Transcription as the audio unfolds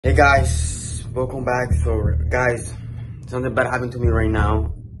Hey guys, welcome back. So guys, something bad happened to me right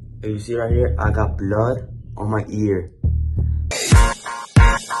now. If you see right here, I got blood on my ear.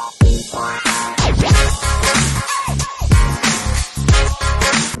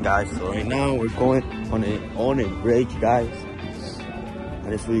 Guys, so right now we're going on a break, guys.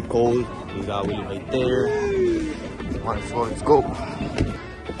 And it's really cold. We got Willy right there. Alright, so let's go.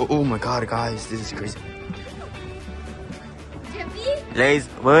 Oh my god, guys, this is crazy. Let's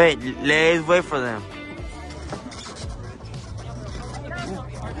wait for them.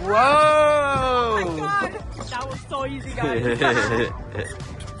 Whoa! Oh my god! That was so easy, guys.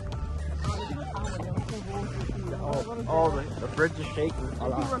 The fridge is shaking a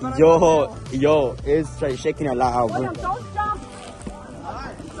lot. Yo, it's shaking a lot. William, don't jump!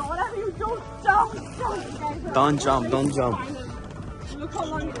 So whatever you do, don't jump! Don't jump. Look how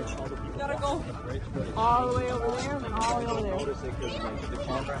long it is. You gotta go all the way over there and all the way over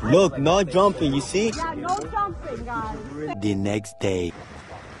there. Look, no jumping, you see? Yeah, no jumping, guys. The next day.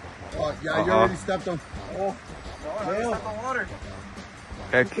 Oh, yeah, you already stepped on. Oh, Step on water.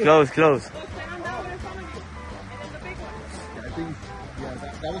 Okay, close. Go stand down in front of you. And then the big one. yeah,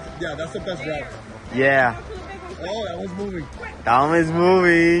 I think, that's the best route. Yeah, Go to the big one. Oh, that one's moving. that one is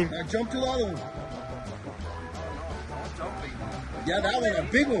moving. Now jump to the other one. Yeah, that one, a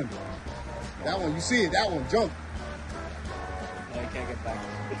big one. That one, you see it, that one, jump. I can't get back.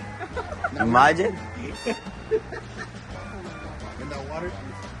 Imagine. In that water.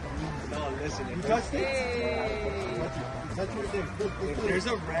 No, listen. You touched it? Hey. You touched it there. If there's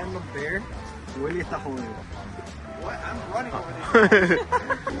a random bear, Willy está jodido. What? I'm running over there.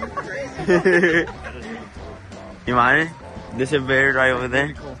 Crazy. Imagine. There's a bear right over there.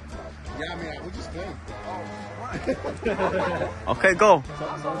 Yeah, I mean, we're just playing. Okay, go.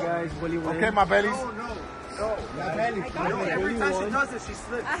 So guys, Willy wins. Okay, Maibelys. Oh, no. Maibelys. Every time she does it, she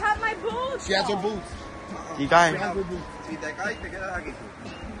slips. I have my boots. She has her boots. You guys. She has her boots. See, that guy, te quedas aquí.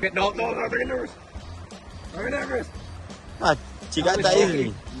 No, don't get nervous. Don't get nervous. She got that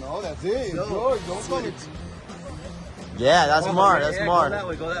easily. No, that's it. It's yours. Don't come it. Yeah, that's smart. That's Yeah, smart.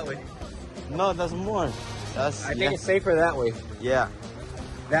 Go that way. No, that's more. That's I think it's safer that way. Yeah.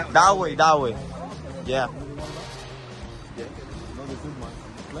 That That way. Yeah.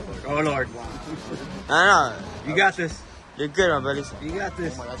 Oh, Lord. No. You got this. You're good, Maibelys. You got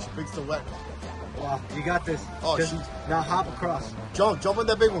this. Oh my God, she picks the wet. Wow, you got this. Oh, Just she's... now hop across. Jump on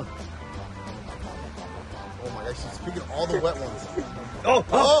that big one. Oh my God, she's picking all the wet ones. Oh,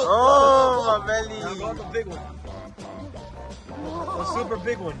 Oh, Now Maibelys. go on the big one. The super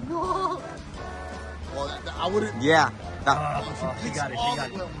big one. Well, I wouldn't... Yeah. She got it. all She got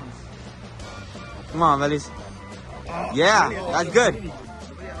the it. wet ones. Come on, Maibelys. Yeah, that's good. You guys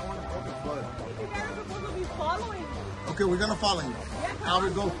are supposed to be following. Okay, we're gonna follow you. How we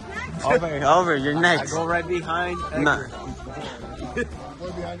go? Over. You're I next. go right behind. Nah.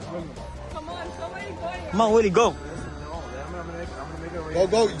 We're behind you. Come on, somebody going. Come on, Willy, go. I'm gonna make it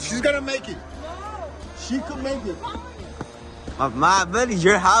right. Go. She's gonna make it. No. She could make it. Maibelys,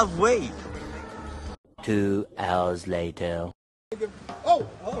 you're halfway. 2 hours later. Oh.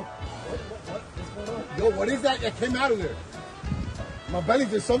 Yo, what is that came out of there? Maibelys,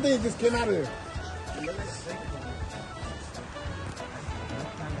 there's something that just came out of there.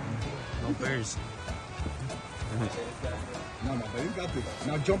 No bears. No, Maibelys got this.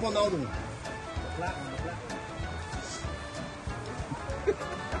 Now jump on the other one.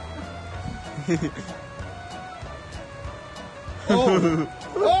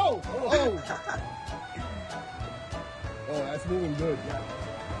 Oh, that's moving good.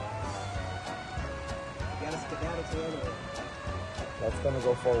 That's gonna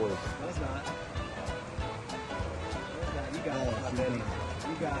go forward. No, it's not. You got it, my buddy.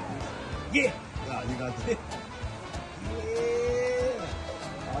 You got this. Yeah! Yeah, you got this. Yeah!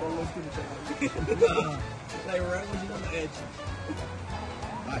 I don't look to the side. Like right when you're on the edge.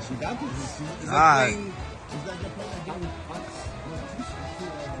 She got this. It's Ah. like the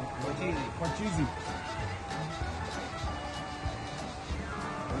plane Parcheesi.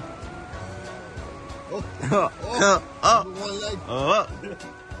 Oh. One leg. Oh.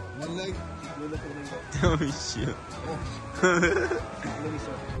 One leg. Oh, shit.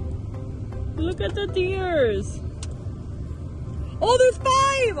 Look at the deers. Oh, there's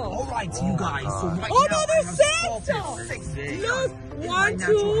 5. All right, you guys. So right Oh now, no, I there's have 6. 6 deers. Look, In 1, my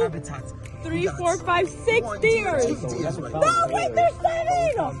natural 2, habitat. 3, 4, 5, 6 deers. No, wait, there's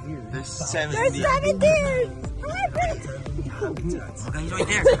 7. There's 7 There's deer. 7 deers. Hi, Okay, he's right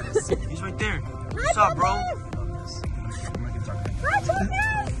there. He's right there. What's up, bro? Hi,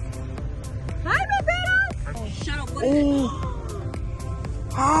 Chuckus. Hi, Maibelys. Shut up. What is it?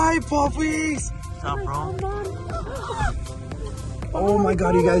 Hi, puppies. What's up, bro? Oh my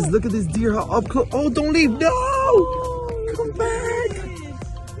God, you guys, look at this deer. How up close. Oh, don't leave. No. Come back.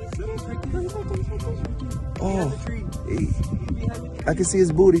 Oh, I can see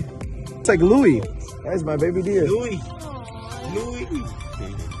his booty. It's like Louis. That's my baby deer. Louis.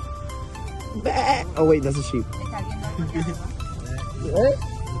 Bah. Oh wait, that's a sheep. What?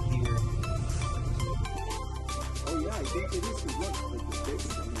 Oh yeah, I think it is.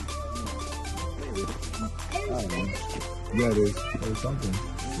 I don't know. Yeah, it is. There's something.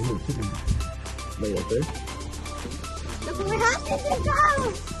 Wait, up there? Look what happened to go!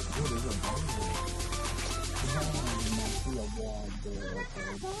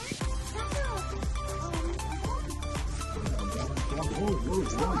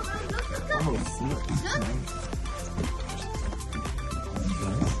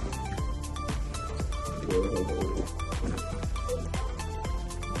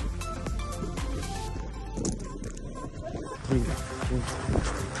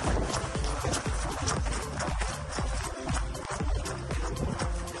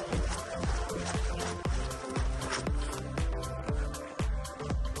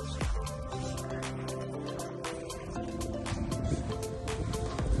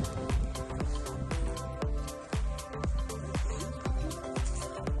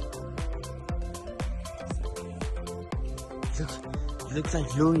 It looks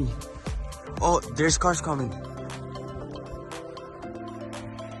like Louis. Oh, there's cars coming.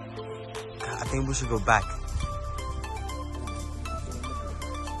 I think we should go back.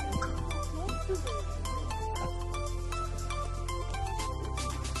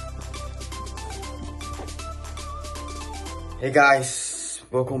 Hey guys,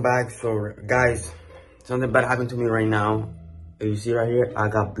 welcome back. So guys, something bad happened to me right now. If you see right here, I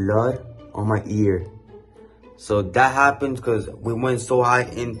got blood on my ear. So that happened because we went so high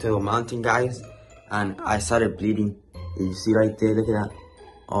into the mountain, guys, and I started bleeding. You see right there, look at that.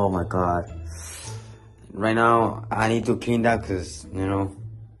 Oh my God. Right now, I need to clean that because, you know,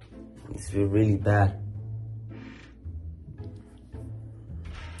 it's really bad.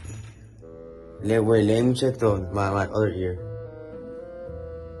 Let me check my other ear.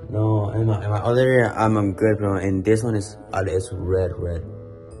 No, in my other ear, I'm good, bro. And this one is red.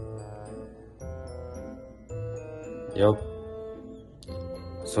 Yup.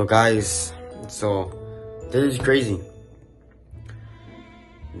 So guys, this is crazy.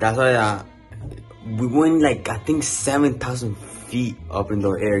 That's why we went like, I think 7,000 feet up in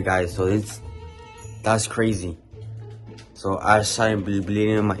the air, guys. So that's crazy. So I started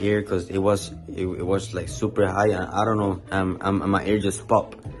bleeding in my ear because it was like super high, and I don't know, my ear just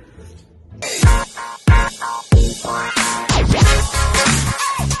popped.